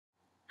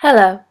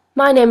Hello,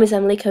 my name is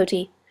Emily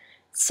Cote.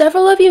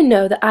 Several of you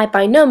know that I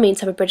by no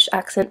means have a British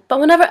accent, but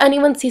whenever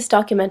anyone sees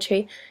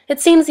documentary,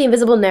 it seems the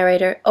invisible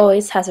narrator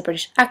always has a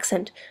British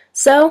accent.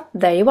 So,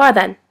 there you are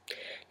then.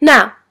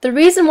 Now, the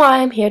reason why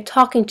I'm here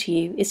talking to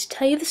you is to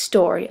tell you the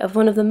story of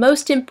one of the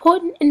most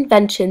important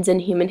inventions in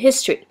human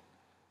history.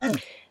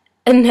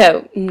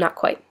 No, not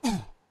quite.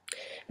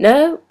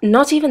 No,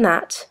 not even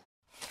that.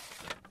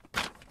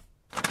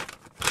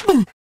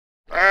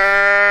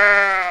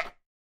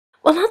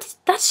 Well,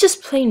 that's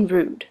just plain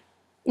rude.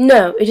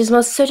 No, it is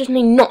most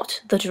certainly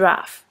not the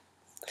giraffe.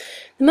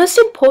 The most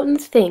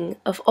important thing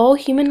of all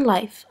human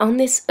life on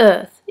this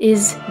earth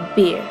is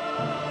beer.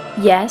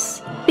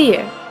 Yes,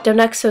 beer. Don't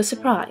act so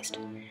surprised.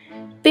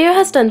 Beer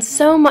has done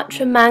so much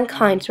for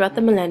mankind throughout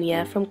the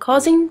millennia, from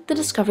causing the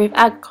discovery of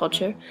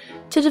agriculture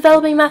to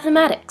developing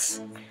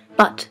mathematics.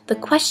 But the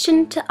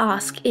question to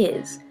ask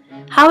is,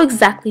 how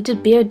exactly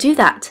did beer do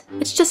that?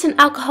 It's just an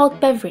alcoholic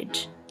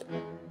beverage.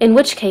 In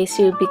which case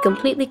you would be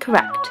completely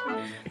correct.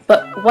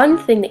 But one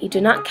thing that you do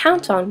not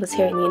count on was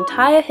hearing the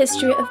entire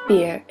history of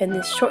beer in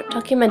this short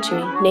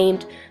documentary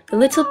named The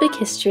Little Big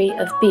History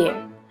of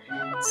Beer.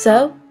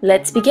 So,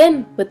 let's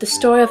begin with the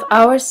story of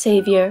our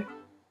savior,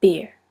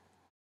 beer.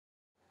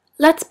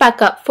 Let's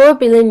back up 4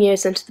 billion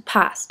years into the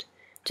past.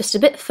 Just a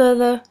bit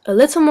further, a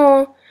little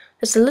more,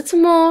 just a little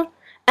more,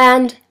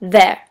 and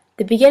there,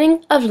 the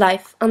beginning of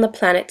life on the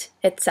planet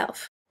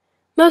itself.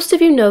 Most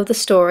of you know the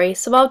story,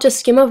 so I'll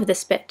just skim over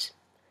this bit.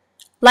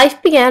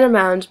 Life began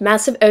around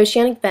massive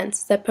oceanic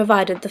vents that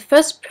provided the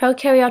first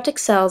prokaryotic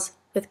cells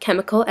with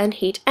chemical and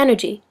heat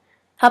energy,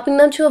 helping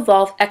them to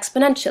evolve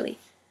exponentially.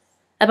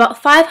 About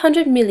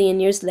 500 million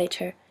years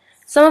later,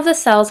 some of the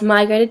cells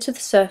migrated to the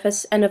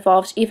surface and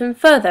evolved even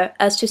further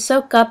as to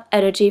soak up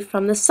energy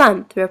from the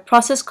sun through a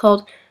process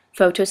called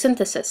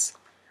photosynthesis,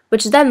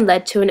 which then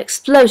led to an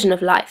explosion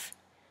of life.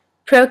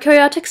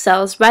 Prokaryotic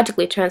cells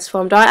radically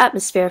transformed our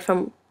atmosphere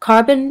from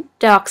carbon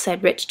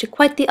dioxide rich to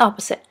quite the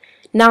opposite,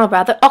 now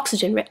rather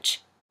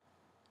oxygen-rich.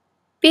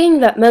 Being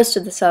that most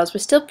of the cells were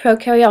still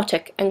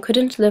prokaryotic and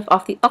couldn't live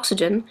off the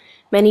oxygen,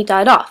 many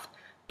died off,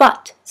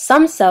 but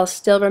some cells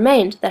still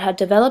remained that had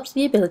developed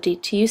the ability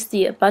to use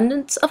the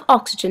abundance of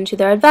oxygen to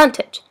their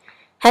advantage,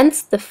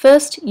 hence the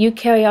first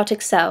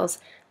eukaryotic cells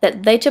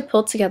that later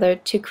pulled together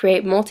to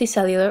create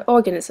multicellular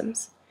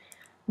organisms.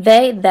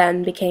 They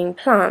then became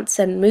plants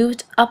and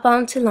moved up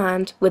onto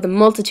land with a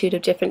multitude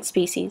of different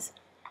species.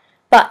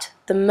 But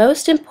the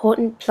most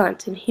important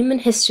plant in human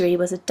history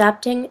was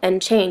adapting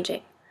and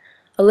changing,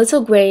 a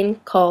little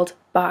grain called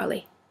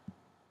barley.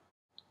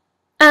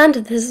 And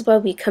this is where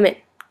we come in,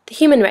 the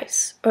human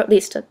race, or at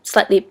least a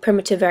slightly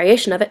primitive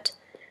variation of it.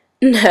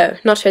 No,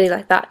 not really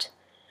like that.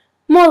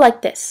 More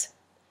like this.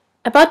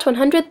 About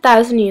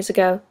 100,000 years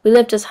ago, we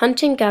lived as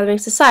hunting-gathering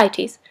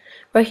societies,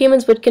 where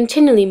humans would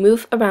continually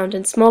move around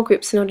in small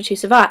groups in order to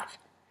survive.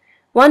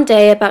 One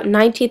day, about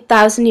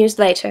 90,000 years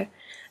later,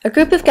 a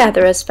group of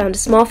gatherers found a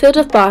small field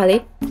of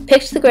barley,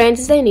 picked the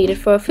grains they needed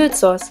for a food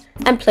source,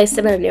 and placed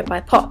them in a nearby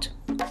pot.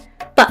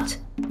 But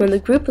when the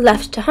group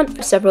left to hunt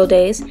for several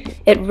days,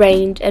 it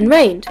rained and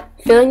rained,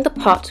 filling the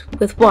pot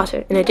with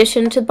water in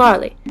addition to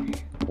barley.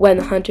 When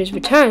the hunters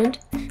returned,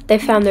 they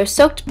found their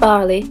soaked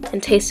barley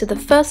and tasted the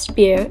first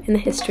beer in the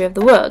history of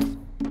the world,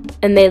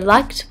 and they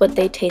liked what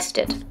they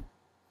tasted.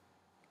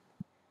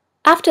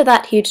 After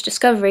that huge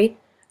discovery,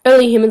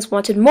 early humans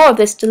wanted more of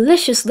this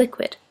delicious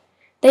liquid.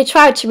 They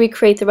tried to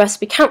recreate the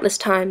recipe countless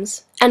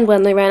times, and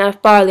when they ran out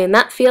of barley in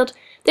that field,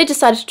 they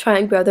decided to try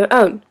and grow their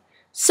own.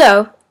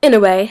 So, in a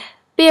way,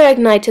 beer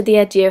ignited the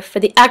idea for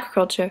the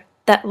agriculture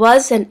that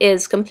was and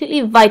is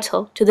completely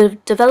vital to the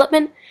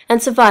development and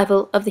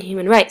survival of the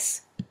human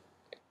race.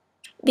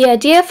 The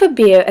idea for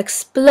beer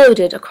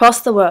exploded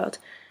across the world,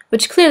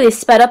 which clearly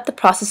sped up the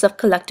process of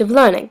collective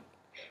learning.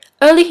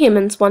 Early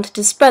humans wanted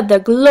to spread their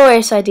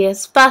glorious ideas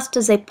as fast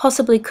as they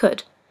possibly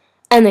could,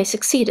 and they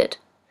succeeded.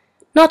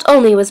 Not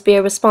only was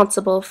beer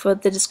responsible for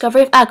the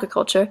discovery of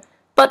agriculture,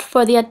 but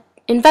for the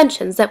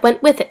inventions that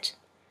went with it.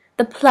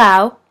 The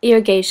plow,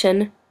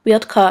 irrigation,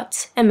 wheeled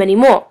carts, and many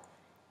more.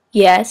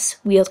 Yes,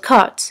 wheeled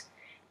carts.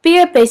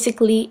 Beer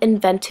basically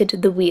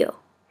invented the wheel.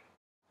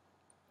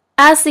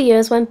 As the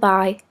years went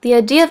by, the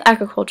idea of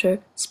agriculture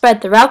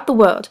spread throughout the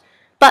world,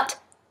 but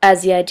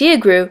as the idea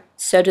grew,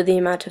 so did the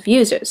amount of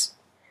users.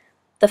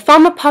 The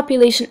farmer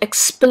population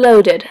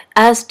exploded,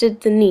 as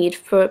did the need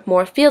for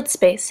more field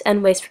space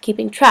and ways for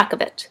keeping track of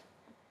it.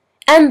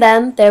 And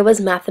then there was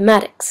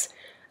mathematics,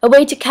 a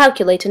way to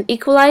calculate and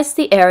equalize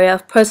the area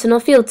of personal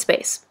field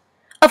space.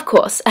 Of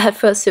course, at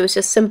first it was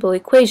just simple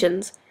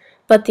equations,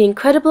 but the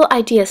incredible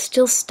idea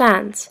still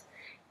stands.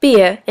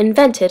 Beer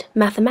invented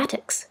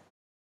mathematics.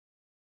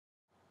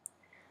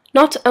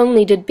 Not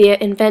only did beer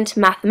invent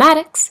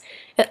mathematics,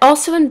 it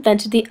also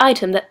invented the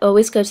item that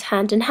always goes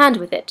hand in hand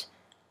with it,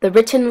 the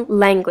written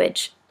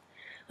language.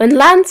 When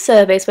land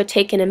surveys were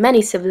taken in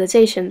many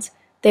civilizations,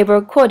 they were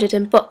recorded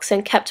in books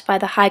and kept by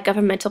the high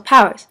governmental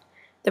powers.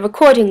 The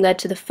recording led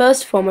to the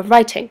first form of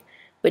writing,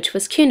 which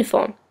was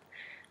cuneiform.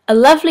 A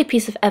lovely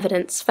piece of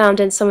evidence found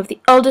in some of the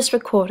oldest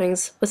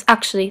recordings was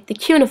actually the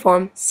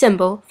cuneiform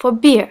symbol for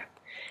beer.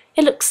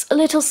 It looks a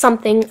little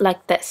something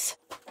like this.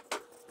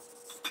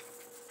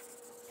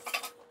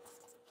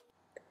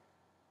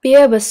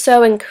 Beer was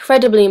so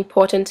incredibly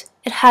important,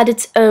 it had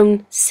its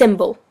own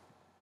symbol.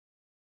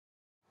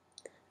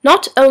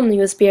 Not only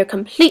was beer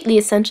completely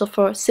essential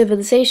for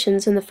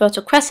civilizations in the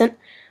Fertile Crescent,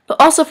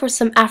 but also for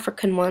some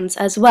African ones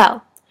as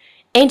well.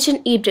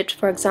 Ancient Egypt,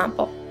 for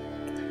example.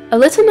 A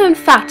little-known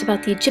fact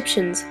about the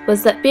Egyptians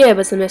was that beer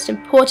was the most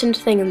important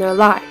thing in their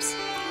lives.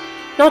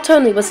 Not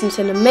only was it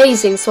an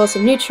amazing source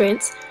of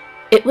nutrients,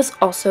 it was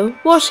also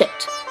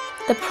worshipped.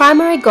 The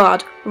primary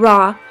god,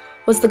 Ra,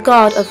 was the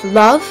god of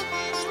love,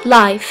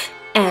 life,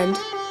 and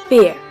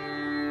beer.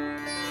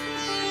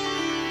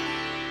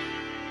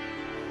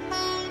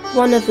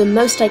 One of the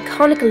most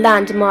iconic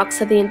landmarks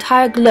of the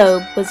entire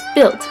globe was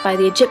built by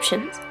the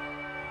Egyptians.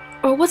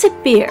 Or was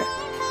it beer?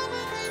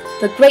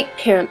 The Great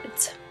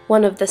Pyramids,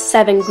 one of the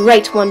 7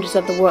 great wonders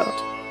of the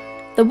world.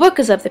 The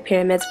workers of the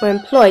pyramids were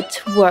employed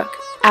to work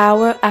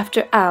hour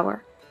after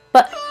hour,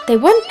 but they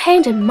weren't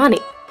paid in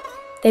money.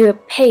 They were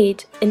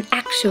paid in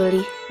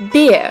actually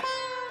beer.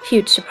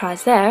 Huge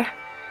surprise there.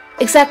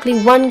 Exactly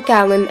 1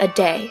 gallon a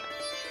day.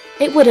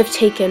 It would have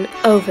taken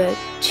over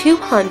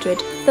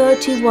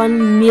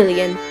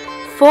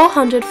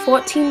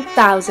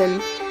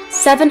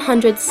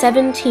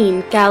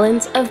 231,414,717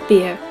 gallons of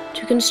beer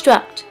to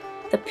construct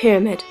the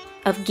Pyramid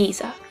of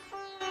Giza.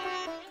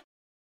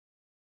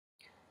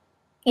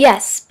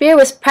 Yes, beer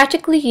was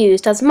practically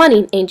used as money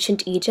in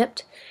ancient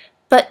Egypt,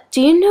 but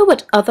do you know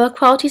what other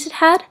qualities it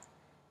had?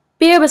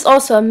 Beer was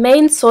also a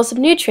main source of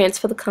nutrients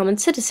for the common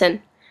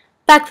citizen.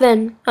 Back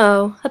then,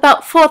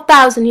 about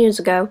 4,000 years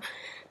ago,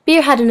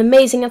 beer had an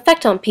amazing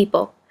effect on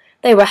people.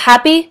 They were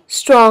happy,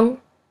 strong,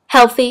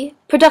 healthy,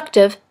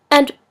 productive,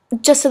 and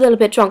just a little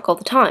bit drunk all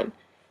the time.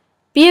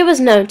 Beer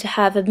was known to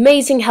have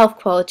amazing health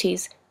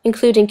qualities,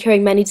 including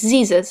curing many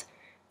diseases,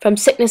 from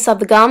sickness of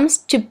the gums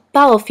to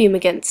bowel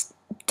fumigants.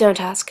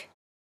 Don't ask.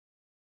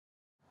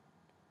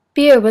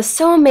 Beer was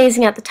so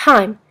amazing at the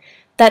time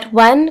that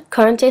when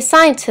current-day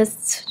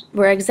scientists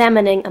were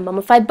examining a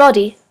mummified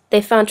body,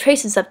 they found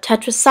traces of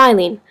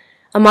tetracycline,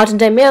 a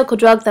modern-day miracle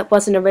drug that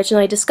wasn't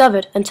originally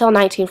discovered until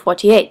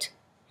 1948.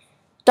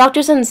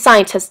 Doctors and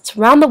scientists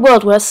around the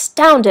world were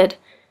astounded,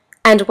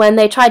 and when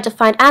they tried to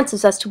find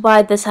answers as to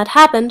why this had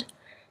happened,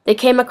 they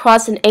came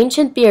across an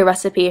ancient beer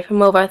recipe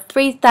from over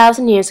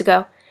 3,000 years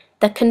ago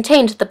that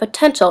contained the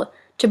potential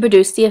to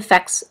produce the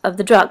effects of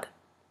the drug.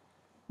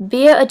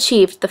 Beer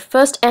achieved the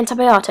first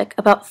antibiotic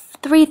about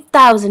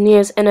 3,000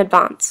 years in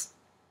advance.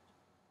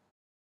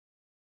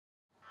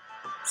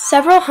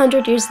 Several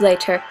hundred years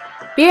later,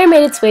 beer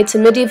made its way to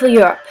medieval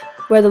Europe,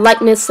 where the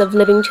likeliness of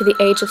living to the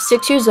age of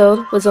 6 years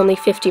old was only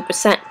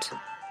 50%.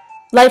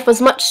 Life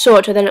was much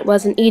shorter than it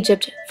was in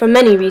Egypt for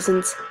many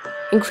reasons,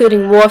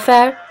 including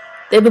warfare,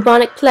 the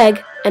bubonic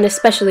plague, and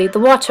especially the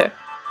water.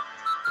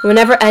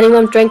 Whenever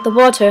anyone drank the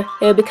water,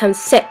 they would become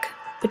sick,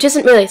 which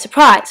isn't really a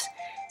surprise,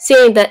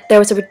 seeing that there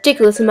was a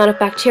ridiculous amount of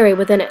bacteria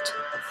within it.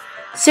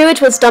 Sewage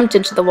was dumped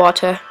into the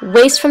water,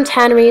 waste from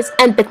tanneries,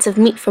 and bits of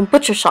meat from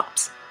butcher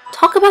shops.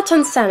 Talk about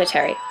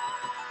unsanitary.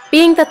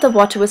 Being that the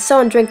water was so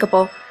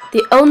undrinkable,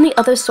 the only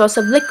other source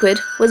of liquid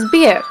was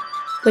beer,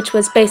 which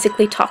was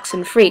basically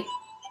toxin-free.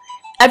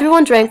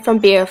 Everyone drank from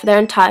beer for their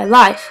entire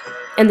life.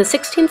 In the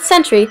 16th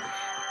century,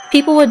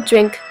 people would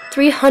drink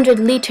 300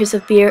 liters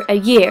of beer a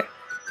year,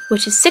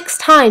 which is 6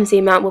 times the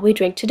amount what we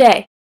drink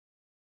today.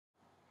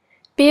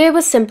 Beer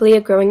was simply a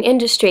growing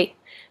industry,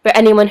 where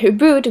anyone who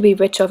brewed would be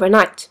rich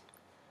overnight.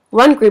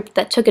 One group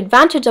that took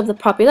advantage of the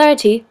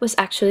popularity was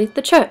actually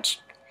the church.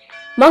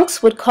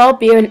 Monks would call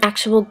beer an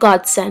actual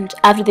godsend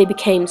after they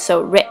became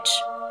so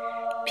rich.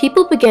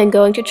 People began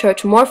going to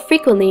church more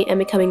frequently and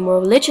becoming more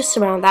religious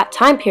around that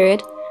time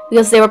period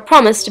because they were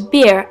promised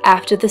beer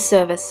after the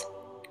service.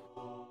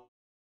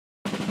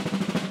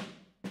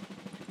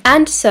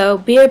 And so,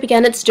 beer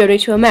began its journey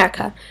to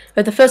America,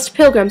 with the first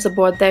pilgrims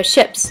aboard their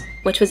ships,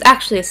 which was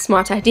actually a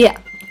smart idea.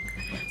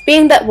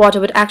 Being that water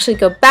would actually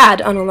go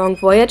bad on a long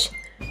voyage,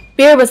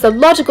 beer was the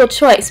logical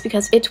choice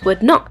because it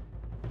would not.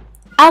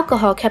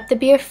 Alcohol kept the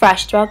beer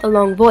fresh throughout the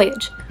long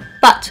voyage,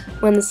 but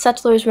when the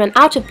settlers ran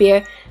out of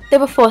beer, they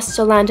were forced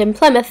to land in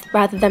Plymouth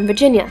rather than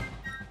Virginia.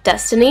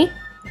 Destiny,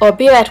 or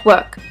beer at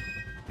work.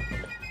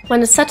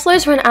 When the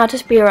settlers ran out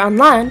of beer on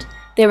land,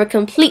 they were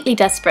completely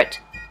desperate.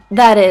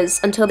 That is,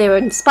 until they were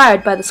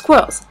inspired by the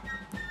squirrels.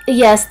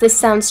 Yes, this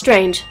sounds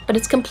strange, but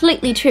it's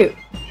completely true.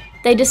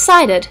 They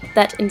decided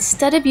that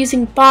instead of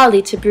using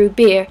barley to brew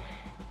beer,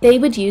 they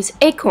would use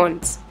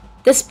acorns.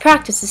 This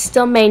practice is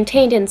still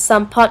maintained in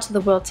some parts of the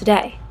world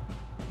today.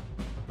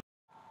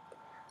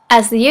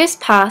 As the years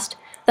passed,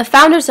 the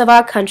founders of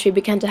our country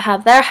began to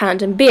have their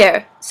hand in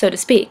beer, so to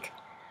speak.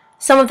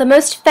 Some of the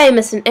most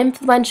famous and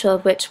influential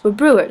of which were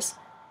brewers: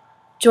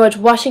 George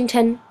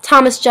Washington,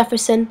 Thomas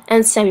Jefferson,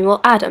 and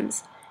Samuel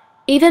Adams.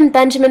 Even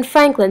Benjamin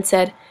Franklin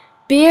said,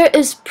 "Beer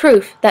is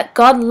proof that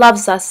God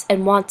loves us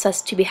and wants us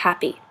to be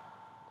happy."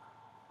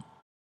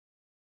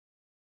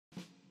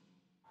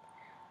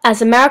 As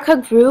America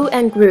grew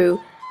and grew,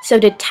 so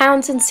did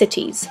towns and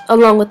cities,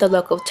 along with the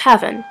local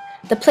tavern,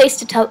 the place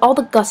to tell all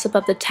the gossip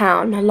of the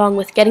town, along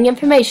with getting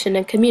information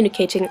and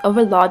communicating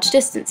over large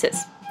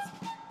distances.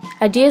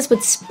 Ideas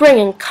would spring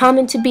and come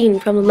into being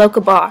from the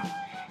local bar,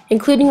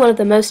 including one of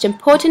the most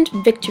important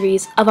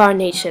victories of our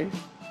nation.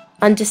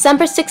 On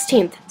December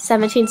 16,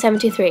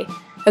 1773,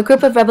 a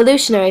group of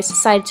revolutionaries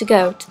decided to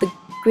go to the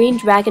Green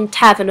Dragon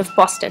Tavern of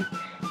Boston,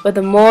 where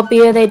the more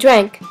beer they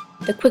drank,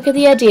 the quicker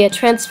the idea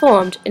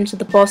transformed into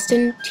the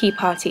Boston Tea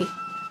Party.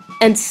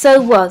 And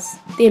so was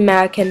the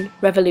American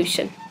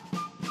Revolution.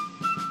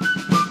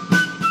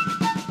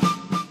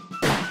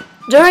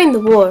 During the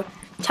war,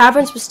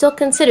 taverns were still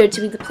considered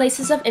to be the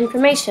places of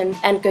information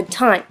and good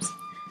times.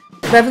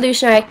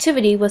 Revolutionary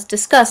activity was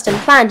discussed and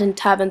planned in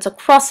taverns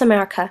across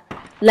America,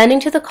 lending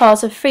to the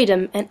cause of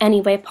freedom in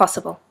any way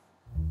possible.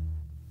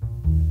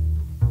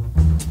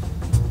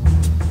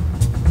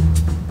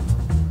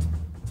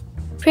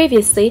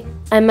 Previously,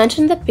 I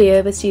mentioned that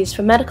beer was used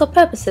for medical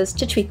purposes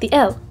to treat the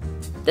ill.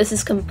 This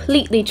is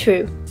completely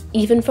true,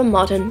 even for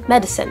modern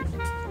medicine.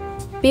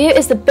 Beer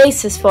is the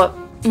basis for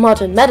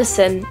modern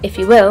medicine, if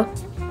you will,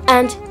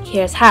 and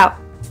here's how.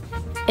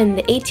 In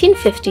the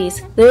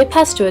 1850s, Louis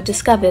Pasteur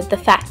discovered the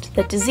fact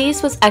that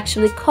disease was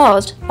actually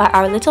caused by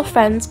our little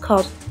friends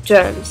called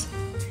germs.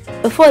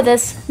 Before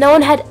this, no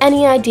one had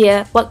any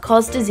idea what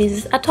caused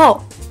diseases at all.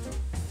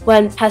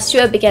 When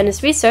Pasteur began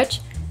his research,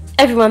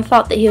 everyone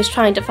thought that he was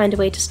trying to find a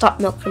way to stop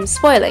milk from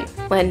spoiling,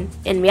 when,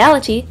 in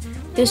reality,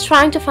 he was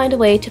trying to find a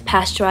way to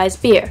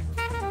pasteurize beer.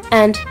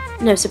 And,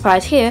 no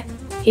surprise here,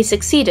 he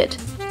succeeded.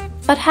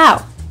 But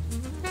how?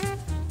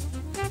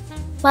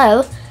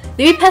 Well,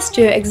 Louis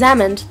Pasteur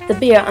examined the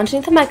beer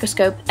underneath a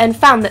microscope and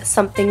found that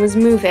something was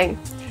moving.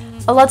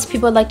 A lot of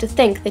people would like to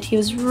think that he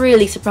was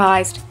really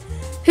surprised.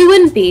 Who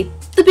wouldn't be?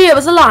 The beer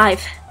was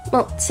alive!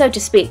 Well, so to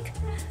speak.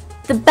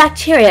 The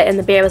bacteria in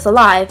the beer was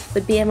alive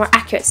would be a more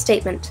accurate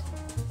statement.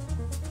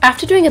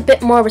 After doing a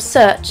bit more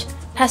research,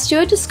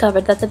 Pasteur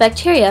discovered that the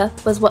bacteria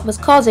was what was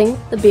causing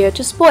the beer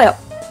to spoil.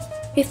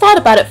 He thought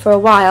about it for a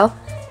while,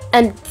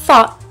 and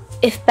thought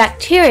if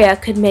bacteria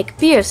could make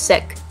beer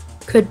sick,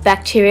 could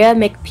bacteria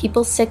make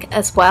people sick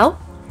as well?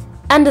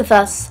 And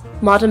thus,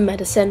 modern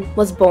medicine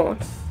was born.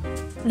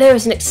 There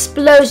was an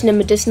explosion in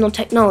medicinal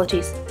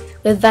technologies,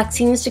 with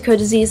vaccines to cure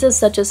diseases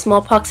such as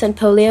smallpox and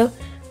polio,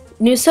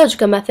 new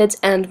surgical methods,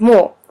 and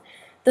more.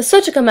 The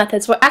surgical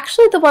methods were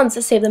actually the ones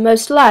that saved the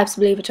most lives,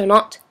 believe it or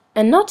not,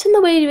 and not in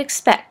the way you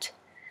expect.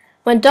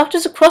 When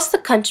doctors across the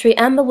country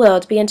and the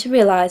world began to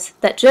realize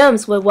that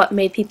germs were what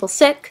made people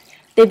sick,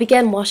 they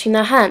began washing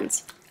their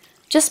hands.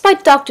 Just by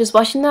doctors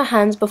washing their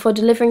hands before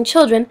delivering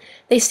children,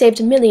 they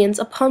saved millions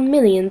upon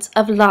millions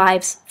of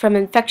lives from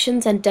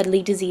infections and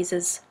deadly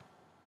diseases.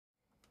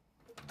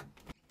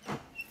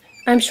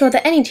 I'm sure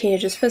that any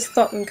teenager's first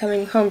thought when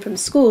coming home from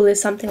school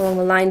is something along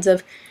the lines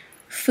of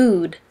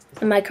food.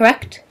 Am I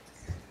correct?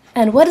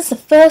 And what is the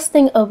first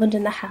thing opened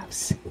in the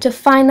house? To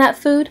find that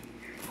food?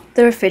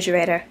 The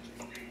refrigerator.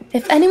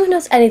 If anyone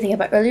knows anything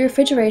about early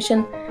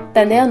refrigeration,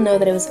 then they'll know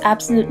that it was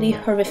absolutely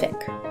horrific.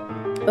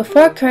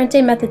 Before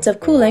current-day methods of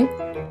cooling,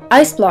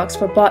 ice blocks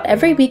were bought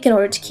every week in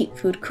order to keep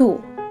food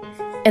cool.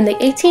 In the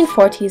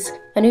 1840s,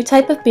 a new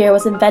type of beer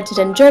was invented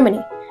in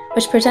Germany,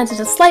 which presented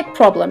a slight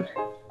problem.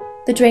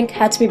 The drink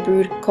had to be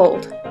brewed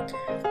cold.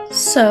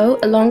 So,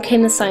 along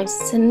came the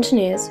scientists and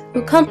engineers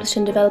who accomplished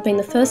in developing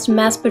the first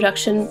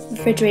mass-production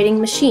refrigerating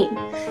machine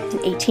in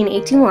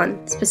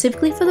 1881,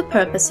 specifically for the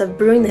purpose of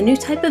brewing the new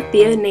type of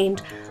beer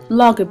named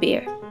lager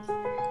beer.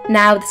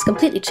 Now, this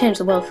completely changed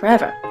the world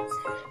forever.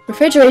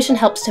 Refrigeration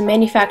helps to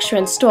manufacture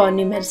and store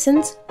new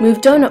medicines, move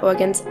donor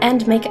organs,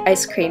 and make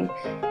ice cream.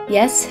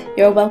 Yes,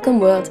 you're welcome,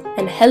 world,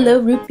 and hello,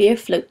 root beer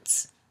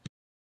floats.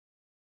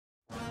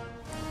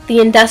 The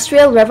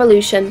Industrial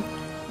Revolution.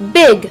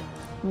 Big,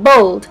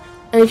 bold,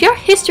 and if your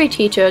history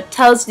teacher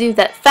tells you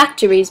that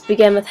factories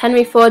began with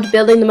Henry Ford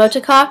building the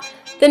motor car,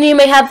 then you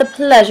may have the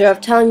pleasure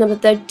of telling them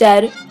that they're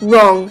dead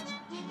wrong.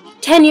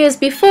 10 years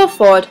before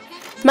Ford,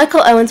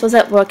 Michael Owens was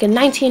at work in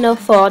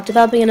 1904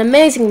 developing an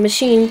amazing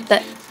machine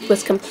that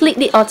was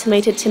completely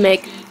automated to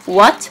make,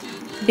 what?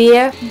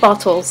 Beer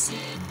bottles.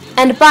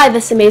 And by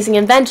this amazing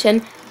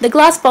invention, the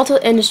glass bottle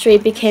industry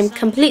became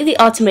completely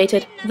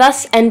automated,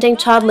 thus ending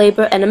child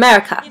labor in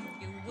America.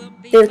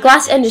 The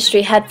glass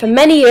industry had for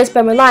many years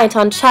been reliant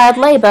on child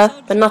labor,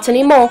 but not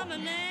anymore.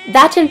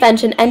 That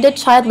invention ended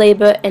child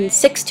labor in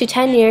 6 to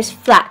 10 years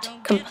flat,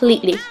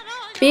 completely.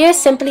 Beer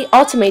simply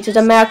automated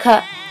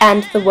America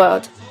and the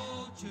world.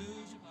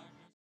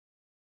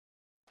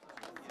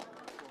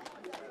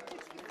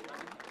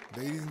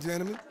 Ladies and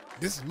gentlemen,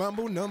 this is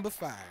Mambo number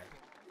 5.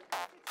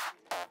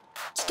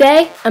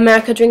 Today,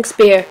 America drinks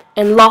beer,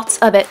 and lots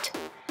of it.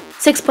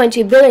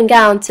 6.2 billion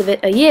gallons of it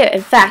a year,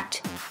 in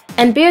fact.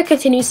 And beer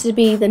continues to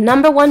be the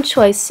 #1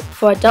 choice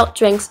for adult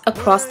drinks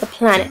across the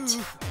planet.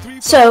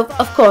 So,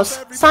 of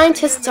course,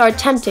 scientists are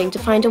attempting to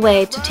find a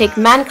way to take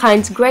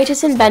mankind's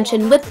greatest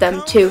invention with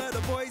them to,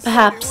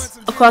 perhaps,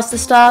 across the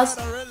stars.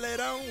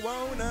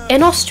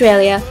 In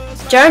Australia,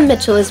 Jaron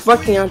Mitchell is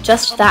working on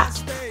just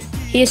that.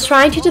 He is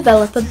trying to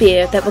develop a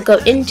beer that will go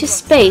into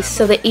space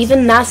so that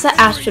even NASA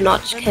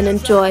astronauts can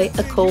enjoy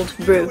a cold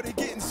brew.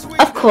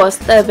 Of course,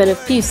 there have been a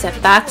few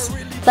setbacks,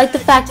 like the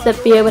fact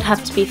that beer would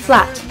have to be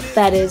flat,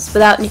 that is,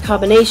 without any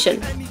carbonation.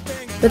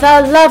 With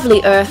our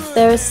lovely Earth,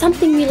 there is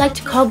something we like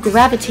to call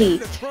gravity,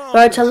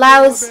 where it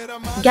allows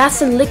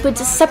gas and liquid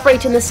to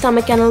separate in the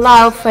stomach and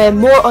allow for a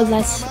more or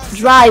less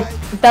dry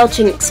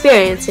belching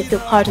experience, if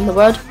you'll pardon the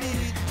word.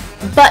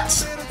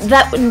 But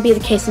that wouldn't be the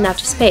case in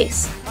outer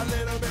space.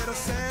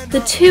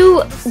 The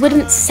two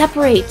wouldn't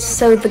separate,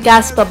 so the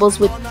gas bubbles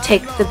would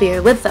take the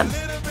beer with them.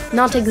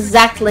 Not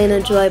exactly an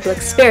enjoyable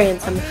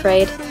experience, I'm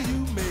afraid.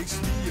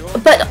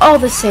 But all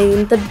the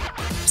same, the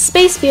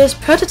Space Beer's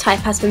prototype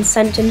has been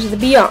sent into the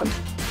beyond,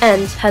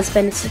 and has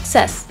been a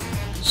success.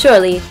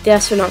 Surely the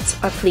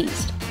astronauts are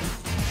pleased.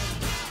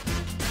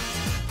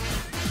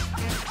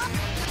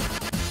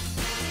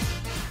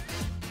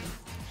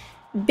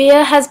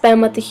 Beer has been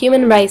with the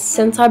human race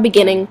since our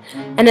beginning,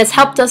 and has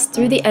helped us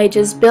through the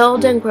ages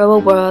build and grow a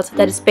world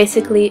that is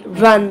basically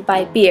run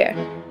by beer,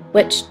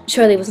 which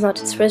surely was not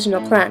its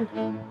original plan.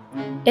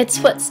 Its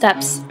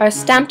footsteps are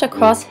stamped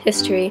across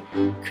history,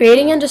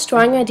 creating and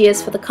destroying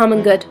ideas for the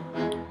common good.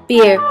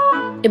 Beer,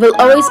 it will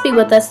always be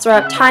with us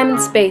throughout time and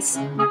space,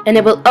 and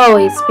it will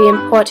always be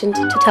important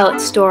to tell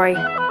its story.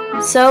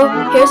 So,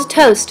 here's a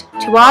toast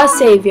to our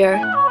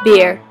savior,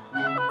 beer.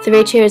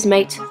 3 cheers,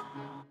 mate.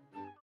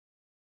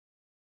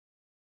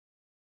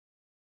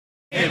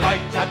 He might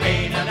have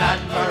been an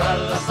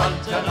admiral, a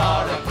sultan,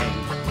 or